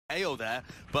KO there,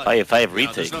 but 5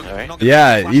 retake, alright?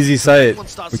 Yeah, easy sight.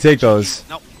 We take those.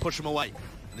 No, push him away.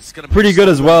 Pretty good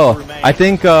as well. I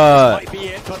think it's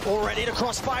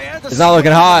not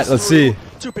looking hot. Let's see.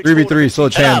 3v3, still a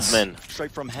chance.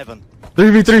 Straight from heaven.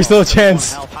 3v3, still a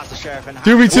chance.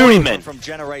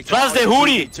 2v2. Plus the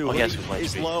hoody. Oh,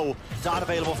 yes, low.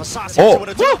 Available for Sacy. Oh,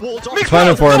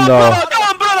 planning for him though.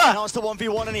 Now it's the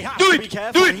 1v1 and he has to be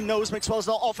careful. He knows Mixwell's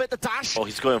not off it. The dash. Oh,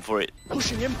 he's going for it.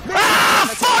 Pushing him.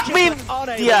 Fuck me!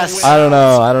 Yes. I don't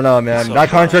know, man. That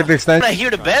contract extension. I hear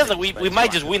the best. Like, we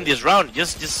might just win this round.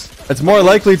 Just. It's more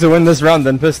likely to win this round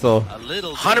than pistol.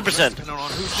 100%.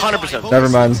 100%. Never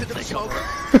mind.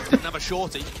 Didn't have a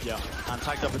shorty. Yeah, and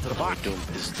tagged up into the back.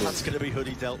 That's going to be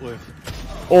hoody dealt with.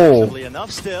 Oh. Enough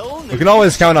still. We can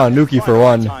always count on nukkye for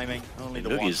one.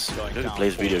 Nukkye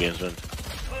plays video games, man.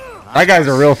 That guy's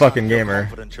a real fucking gamer.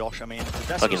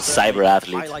 Fucking cyber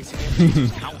athlete.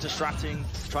 Counter-stratting,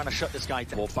 trying to shut this guy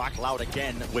down. Back loud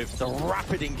again with the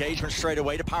rapid engagement straight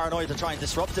away to Paranoia to try and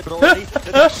disrupt it, but already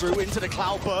through into the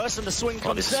cloud burst and the swing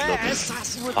comes there.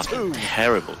 Sacy with fucking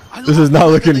terrible. This is not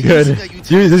looking good.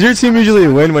 Does your team usually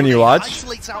win when you watch?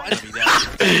 Brother,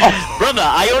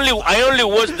 I only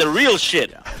watch the real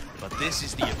shit. This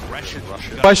is the aggression.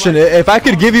 Question, if I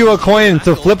could give you a coin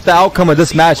to flip the outcome of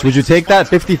this match, would you take that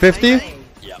 50-50?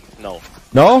 Yeah, no.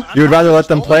 No? You would rather let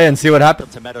them play and see what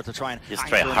happens? Just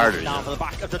try harder. Down for the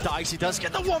back of the dice. He does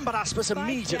get the one, but Aspas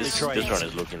immediately this run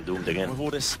is looking doomed again. With all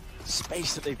this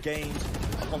space that they've gained.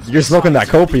 You're smoking that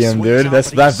copium, dude.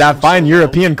 That's that fine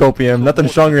European copium. Nothing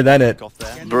stronger than it.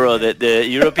 Bro, the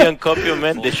European copium,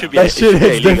 man, they should be. That shit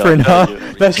is different, huh?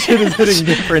 That shit is hitting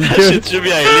different, dude. That shit should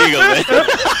be illegal, man.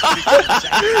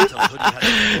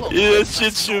 Yeah, that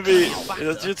shit should be.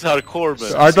 That's just hardcore,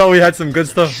 man. I thought we had some good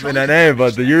stuff in NA,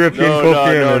 but the European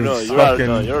copium is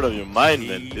fucking. You're out of your mind,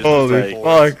 man. Holy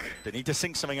fuck. They need to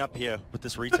sync something up here with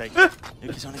this retake.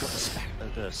 Nukkye's only got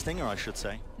the stinger, I should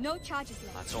say. No charges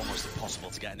left. That's almost impossible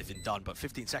to get anything done, but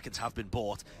 15 seconds have been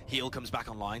bought. Heal comes back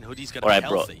online. Hoody's going to be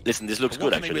healthy. Bro. Listen, this looks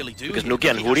good actually. Really because nukkye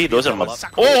and hoody, those are my.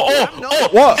 Oh!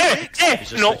 What?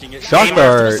 No. Shock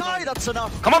dart.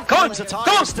 Come on!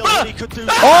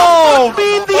 Oh!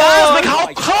 Beat the ass! Like,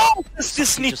 how cold does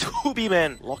this need to be,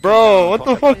 man? Bro, what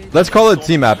the fuck? Let's call it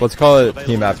team map. Let's call it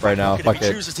team map right now. Fuck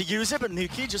it. Chooses to use it, but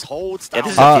nukkye just holds down. Yeah,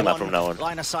 this is a team map from now on.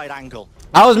 Line of sight angle.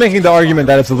 I was making the argument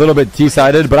that it's a little bit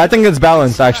T-sided, but I think it's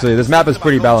balanced actually. This map is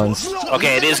pretty balanced.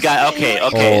 Okay, this guy. Okay. Oh,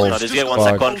 no, this guy wants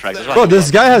a contract. Bro,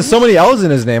 this guy has so many L's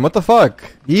in his name. What the fuck?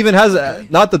 He even has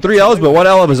not the 3 L's, but 1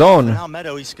 L of his own. Now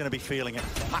Meddo, he's going to be feeling it.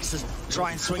 Has to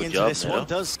try and swing into this one.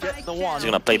 Does get the one. He's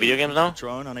going to play video games now.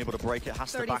 Drone unable to break it.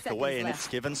 Has to back away, and it's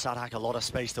given Saadhak a lot of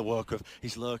space to work with.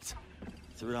 He's lurked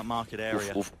through that market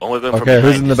area. Okay,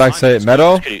 who's in the back side?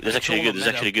 Meddo? This is actually good. This is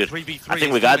actually good. I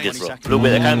think we got this, bro. Blue,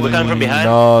 we're coming from behind.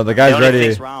 No, the guy's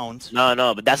ready.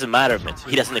 No, but doesn't matter, man.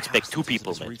 He doesn't expect 2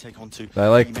 people, man. I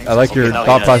like your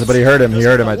thought process, but he heard him. He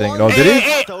heard him, I think. Oh, did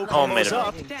he? Oh, made it.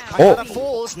 Oh.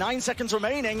 Falls. 9 seconds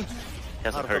remaining. He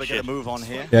hasn't heard shit. Move on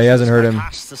here. Yeah, he hasn't heard him.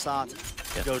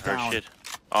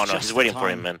 Oh no, he's waiting for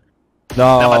him, man.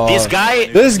 No, but this guy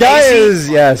is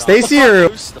Sacy or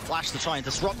the flash to try and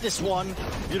disrupt this one.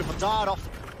 Beautiful dart off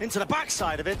into the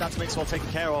backside of it. That's Mixwell taken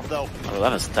care of though. We'll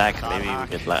have a stack. Maybe we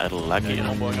get a little lucky, you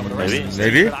know.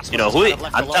 Maybe. You know who?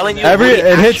 I'm telling you.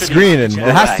 It hits green, and it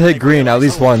has to hit green at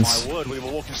least once. We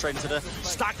were walking straight into the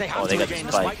stack. They have they got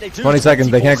the spike. 20 seconds.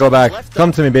 They can't go back.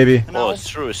 Come to me, baby. Oh, it's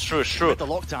true.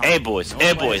 Hey boys.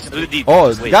 Do the deep.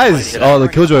 Oh, guys. Oh, the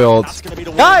Killjoy ult.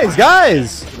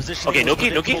 Guys. Okay,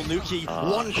 nukkye.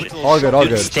 All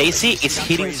good. Stacy is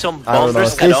hitting some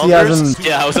bombers. Stacy hasn't.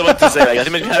 Yeah, I was about to say. Like, I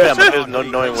think I'm not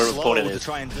knowing where opponent is.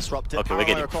 Okay, we're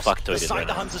getting fucked right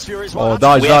now. Oh,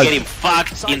 dodge. We're getting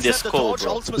fucked in this cold,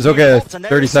 bro. It's okay.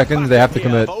 30 seconds. They have to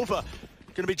commit.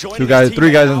 3 guys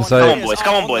inside.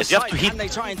 Come on, boys. You have to hit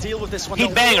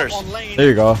bangers. There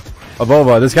you go.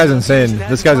 AvovA. This guy's insane. Bro.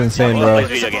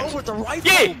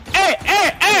 Yeah. Hey.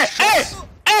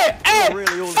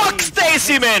 Fuck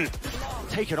Stacy, man.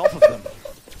 Take it off of them.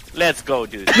 Let's go,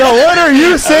 dude. No, what are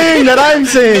you saying that I'm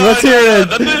saying? Let's hear it.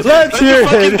 Let's hear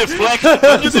it.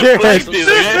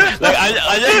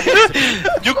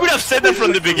 Like, you could have said that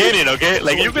from the beginning, okay?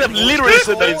 Like, you could have literally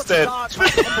said that instead.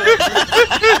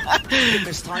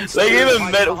 Like, even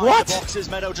Meddo. What?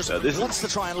 Meddo just wants to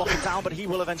try and lock it down, but he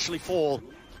will eventually fall.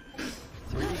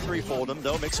 3v3 for them,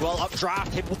 though. Mixwell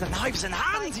updraft, hit with the knives in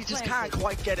hand. He just can't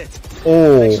quite get it.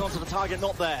 Oh. Onto the target,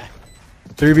 not there.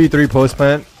 3v3 post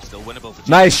plant.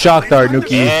 Nice shock dart,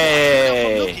 nukkye.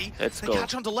 Hey, let's go.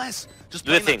 Just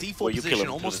do the thing where you kill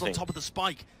him. Almost on top of the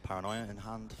spike. Paranoia in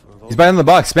hand. He's behind the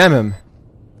box. Spam him.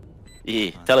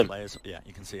 Tell him. Yeah,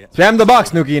 you can see it. Spam the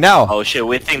box, Nukkye, now. Oh shit,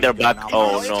 we think they're back.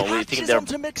 Oh no, we think they're.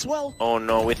 Oh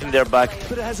no, we think they're back.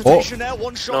 Oh.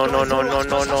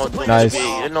 No. Nice.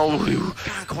 No.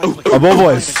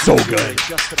 AvovA is so good.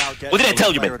 What did I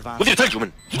tell you, man? What did I tell you,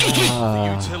 man?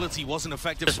 The utility wasn't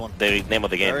effective. The name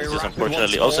of the game is just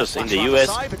unfortunately also in the US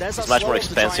it's much more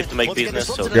expensive to make business,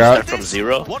 so to Yeah. start from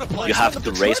zero you have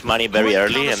to raise money very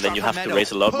early and then you have to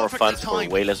raise a lot more funds for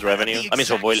way less revenue. I mean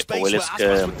for way less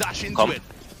comp.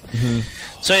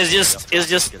 So it's just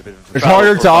It's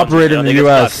harder to operate in the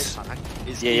US.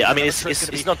 Yeah, I mean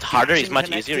it's not harder, it's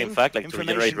much easier in fact, like to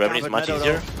generate revenue is much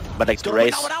easier. But like to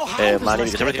raise money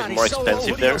because everything is more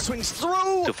expensive there.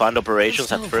 To fund operations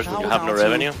at first when you have no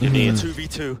revenue, you need.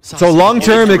 So long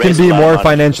term, it can be more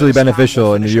financially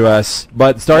beneficial in the US.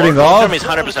 But starting off, is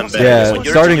 100% better. yeah,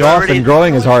 starting off and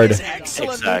growing is hard.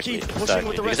 Exactly.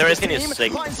 Because everything is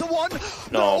like.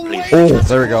 No, please. Oh,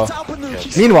 there we go.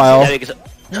 Meanwhile,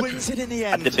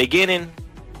 at the beginning,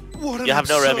 you have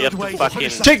no revenue, you have to fucking...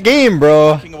 check game,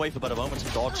 bro.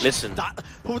 Listen.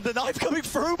 With the knife coming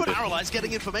through, but Arrowline's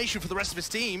getting information for the rest of his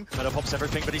team. Meddo pops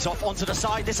everything, but he's off onto the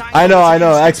side. I know.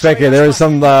 XPK. There was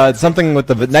some something with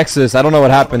the Nexus. I don't know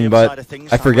what happened, but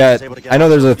I forget. I know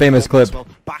there's a famous clip.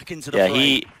 Yeah,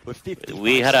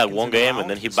 we had a one game and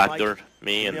then he backdoored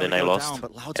me and then I lost,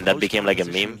 and that became like a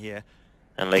meme.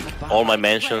 And like all my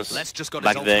mentions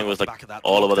back then was like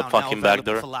all over the fucking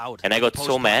backdoor, and I got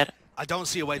so mad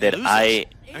that I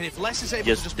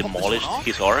just demolished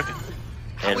his org,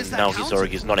 and now his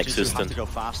org is non-existent.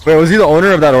 Wait, was he the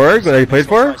owner of that org that he played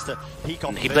for?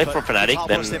 He played for Fnatic,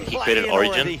 then he created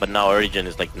Origin, but now Origin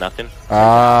is like nothing.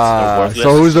 Ah,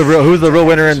 so who's the real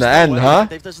winner in the end, huh?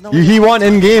 He won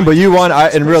in game, but you won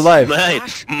in real life.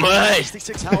 Mate.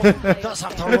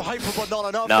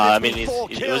 No, I mean it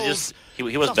was just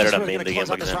he was better than me in the game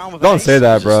back then. Don't say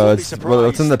that, bro.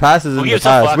 What's in the past is in the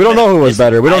past. We don't know who was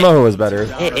better. We don't know who was better.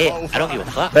 Hey, I don't give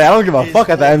a fuck. Hey, I don't give a fuck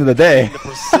at the end of the day.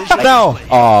 No.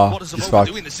 Aw, he's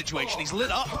fucked. He's lit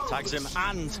up. Tags him,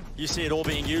 and you see it all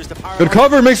being used. Good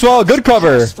cover, Mixwell. Good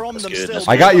cover.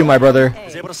 I got you, my brother.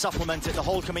 He's able to supplement it, the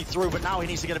hold coming through, but now he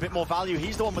needs to get a bit more value.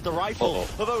 He's the one with the rifle.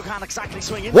 AvovA can't exactly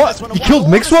swing in. What? He killed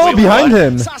Mixwell behind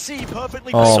him.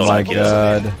 Oh my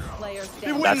god.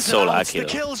 That's so lucky.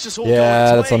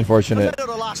 Yeah, that's unfortunate. The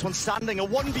last one standing, a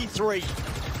 1v3.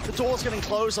 The door's getting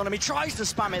closed on him. He tries to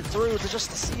spam it through to just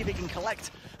see if he can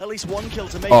collect at least one kill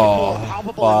to make it more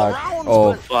palpable in the round.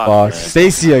 Oh fuck.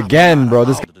 Sacy again, bro.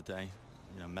 This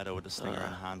Meddo with the stinger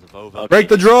in hand of AvovA. Break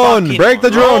the drone! Break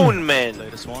the drone! Man.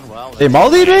 Hey,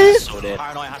 mollied me?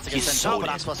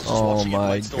 Oh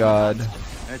my god.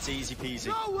 And it's easy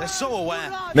peasy. They're so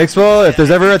aware. Mixwell, if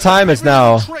there's ever a time, it's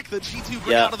now.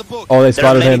 Yeah. Oh, they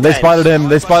spotted him. They spotted him.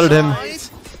 They spotted him.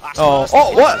 Oh,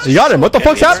 what? You got him. What the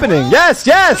fuck's happening? Yes,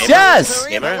 yes, yes!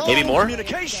 Maybe more?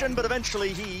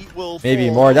 Maybe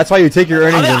more. That's why you take your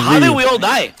earnings and How did leave. we all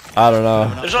die? I don't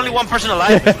know. There's only one person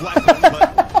alive.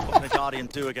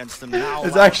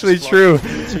 It's actually true.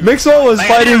 Mixwell was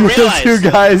fighting with those two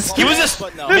guys. He was just...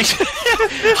 How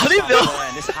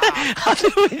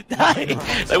did we die?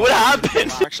 Like, what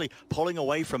happened? Actually pulling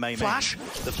away from A Flash.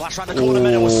 The flash around the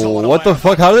corner was so what the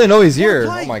fuck? How do they know he's here?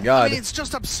 Oh my god. I mean, it's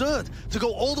just absurd to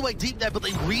go all the way deep there, but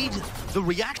they read the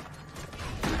react.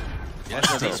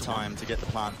 It's time to get the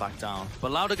plant back down.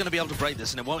 But Loud are going to be able to break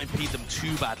this, and it won't impede them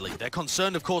too badly. They're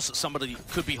concerned, of course, that somebody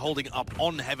could be holding up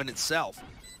on Heaven itself.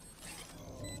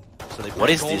 So what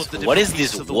is this? What is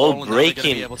this wall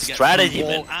breaking strategy,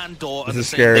 man? This is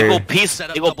scary. They go piece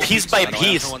by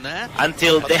piece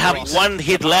until they have one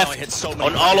hit left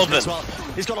on all of them.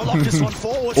 He's got to lock this one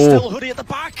forward. Still Hoody at the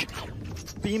back,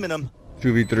 beaming him.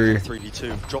 2v3.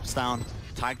 3v2 drops down.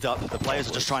 Tagged up. The players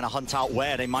are just trying to hunt out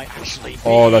where they might actually be.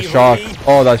 Oh, that shock.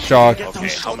 Oh, that shock. Okay,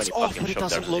 how many fucking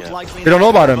shots are there? They don't know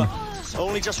about him.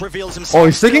 Only just reveals himself. Oh,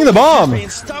 he's sticking the bomb. Being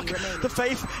stuck. The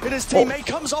faith in his teammate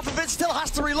comes off of it. Still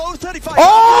has to reload. 35.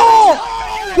 Oh!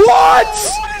 What?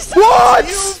 What?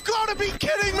 You've got to be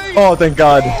kidding me! Oh, thank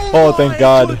God. Oh, thank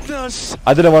God.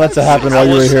 I didn't want it to happen while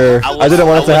you were here. I didn't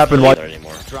want it to happen while.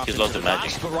 He's lost the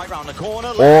magic.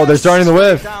 Oh, they're starting to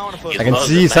whiff. I can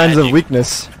see signs of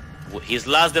weakness. He's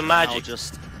lost the magic.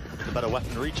 Just with the better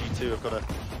weaponry, G2 have got a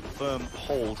firm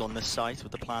hold on this site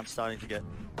with the plant starting to get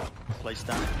placed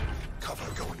down. Cover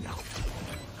going out.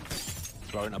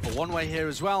 Throwing up a one-way here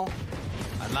as well.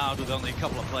 And Loud with only a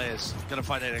couple of players. Going to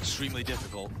find it extremely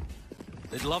difficult.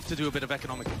 They'd love to do a bit of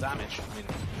economical damage. I mean,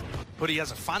 Hoody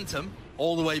has a Phantom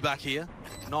all the way back here.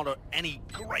 Not any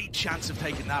great chance of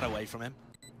taking that away from him.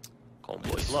 home,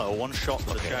 boys. Low, one shot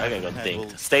for the Okay, I got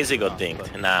dinged. Stacy got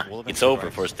dinged. Nah, it's over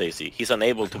for Stacy. He's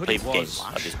unable to play games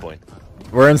at this point.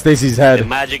 We're in Stacy's The head.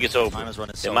 magic is over.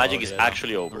 The magic is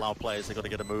actually over. Allow players, they got to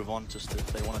get a move on just if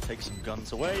they want to take some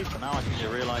guns away. For now, I think they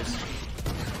realize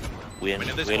We ain't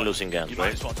losing guns,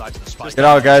 right? Get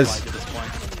out, guys.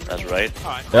 That's right.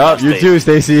 Yeah, you too,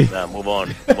 Stacy. Nah, move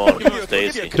on. Move on,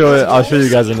 Stacy. I'll show you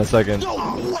guys in a second. No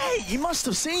way! You must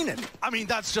have seen it. I mean,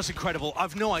 that's just incredible.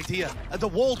 I've no idea. The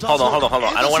wall does. Hold on.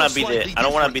 I don't want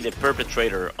to be the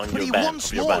perpetrator on your ban.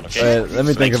 Okay? Wait, let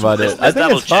me think about it. I let's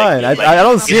think it's double fine. check. I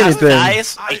don't see anything.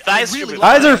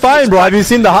 Thighs are fine, bro. Have you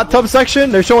seen the hot tub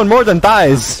section? They're showing more than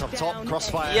thighs.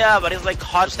 Yeah, but it's like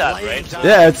hot tub, right?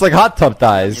 Yeah, it's like hot tub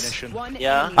thighs.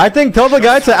 Yeah. I think tell the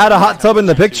guy to add a hot tub in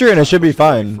the picture and it should be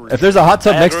fine. If there's a hot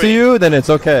tub next to you, then it's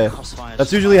okay.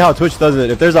 That's usually how Twitch does it.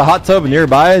 If there's a hot tub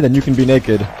nearby, then you can be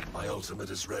naked.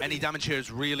 Any damage here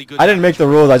is really good. I didn't make the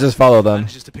rules, I just follow them.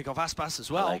 Just to pick off aspas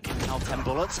as well. Like,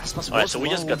 alright, so we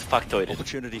just got fucktoided.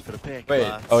 Opportunity for the pick.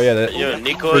 Wait, oh yeah, Yo,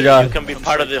 Nico, you can be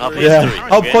part of the history. yeah,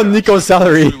 help fund Nico's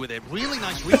salary. Really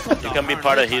nice recon. You can be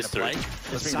part of history.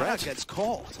 Saadhak gets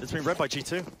caught. It's been read by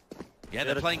G2. Yeah,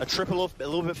 they're playing a triple a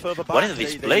little bit further back. What are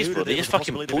these plays, bro? They just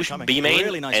fucking push B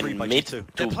main and mid to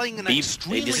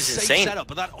B. This is insane.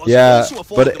 Yeah,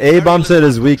 but A bomb set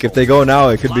is weak. If they go now,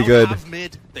 it could be good.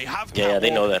 Yeah, they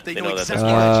know that. They know that.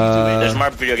 They're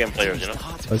smart video game players, you know.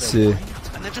 Let's see.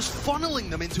 And they're just funneling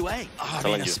them into A.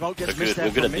 Telling you, we're good at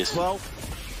this.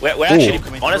 We're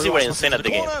actually, honestly, we're insane at the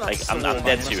game. Like, I'm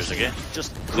dead serious, okay?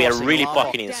 We are really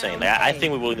fucking insane. Like, I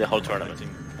think we will win the whole tournament.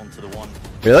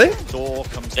 Really?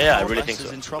 Yeah, I really think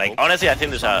so. Like, honestly, I think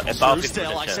there's about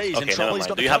 50% chance. Okay, never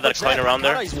mind. Do you have that coin around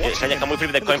there? Can we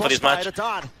flip that coin for this match?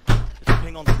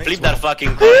 Flip that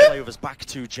fucking coin.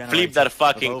 Flip that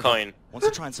fucking coin. Wants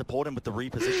to try and support him with the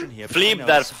reposition here. Flip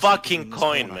that fucking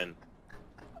coin, man.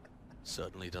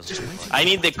 Certainly doesn't. I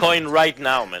need the coin right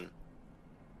now, man.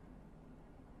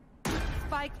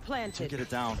 Spike planted. Get it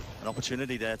down. An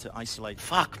opportunity there to isolate.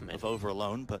 Fuck, man. AvovA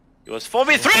alone, but it was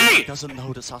 4v3. Doesn't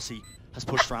know that Sacy has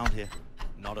pushed round here.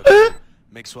 Not a good.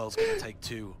 Mixwell's gonna take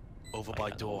two over by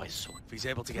door. If he's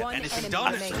able to get anything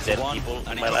done, dead people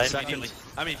in my life.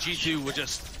 I mean, G2 were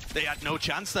they had no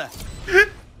chance there.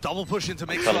 Double push into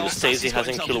Mixwell. Stacy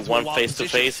hasn't killed one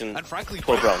face-to-face in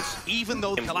 12 rounds. Even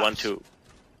though 1-2.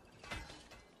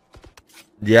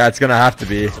 Yeah, it's gonna have to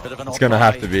be. It's gonna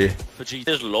have to be.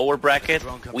 This lower bracket,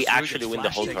 we actually win the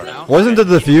whole tournament. Wasn't the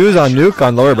defuse on nuke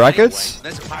on lower brackets?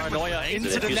 There's paranoia into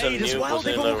The the defuse on nade as nuke well. was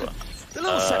in the...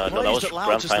 no, that was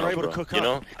grand final, bro. You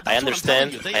know, I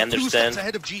understand.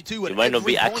 You might not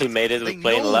be acclimated with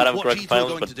playing a lot of grand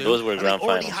finals, but those were grand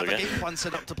finals, okay?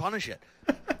 Set up to punish it.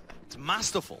 It's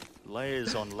masterful.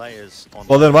 Layers on layers.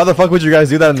 Well then, why the fuck would you guys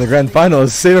do that in the grand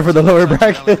finals? Save it for the lower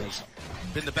bracket.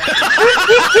 Been the best a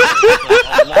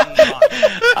long time.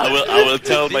 I will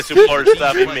tell my support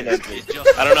staff immediately.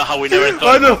 I don't know how we never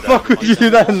thought. Why the fuck would you do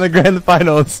that in the grand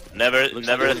finals? Never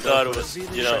thought it was,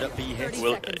 you know,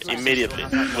 we'll immediately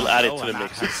we'll add it to the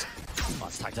mix.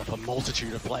 That's tagged up a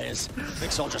multitude of players.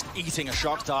 Mixwell just eating a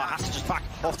shock dart, has to just back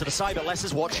off to the side, but Les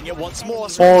is watching it once more.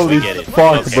 Holy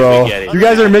fuck, bro. You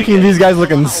guys are making these guys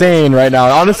look insane right now.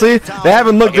 Honestly, they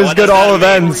haven't looked this good all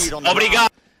events.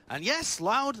 And yes,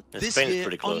 Loud, this Spain is year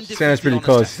pretty close. Spain's pretty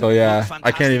close, so yeah,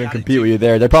 I can't even compete with you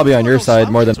there. They're probably on your side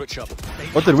more than...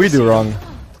 What did we do wrong?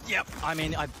 Yep, I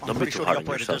mean, I'm pretty sure the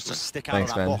operator does just stick out of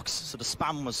that box, so the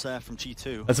spam was there from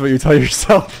G2. That's what you tell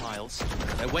yourself.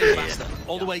 They're way faster,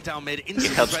 all the way down mid,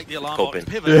 instantly break the alarm box,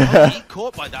 pivot. Yeah.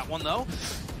 Caught by that one though,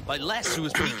 by Les, who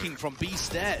was peeking from B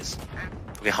stairs.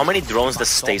 Okay, how many drones does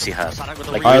Stacy have?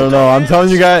 Like, I don't know, I'm telling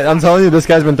you this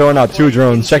guy's been throwing out 2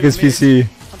 drones. Check his PC.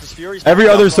 Every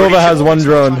other Sova has 1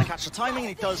 drone.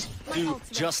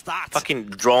 Fucking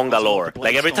drone galore.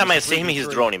 Like every time I see him, he's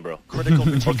droning, bro. Or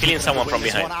killing someone from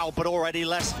behind.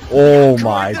 Oh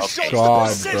my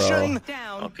god, bro.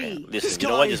 Okay, listen, you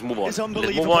know what? Just move on. Let's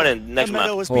move on and next map.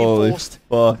 Holy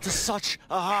fuck.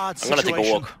 I'm gonna take a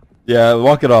walk. Yeah,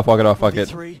 walk it off, fuck it.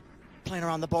 Playing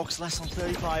around the box, less than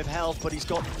 35 health, but he's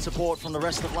got support from the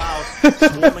rest of Loud,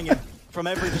 swarming him from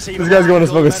every perceived. This guy's going to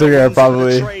smoke a cigarette,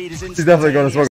 probably. He's definitely going to smoke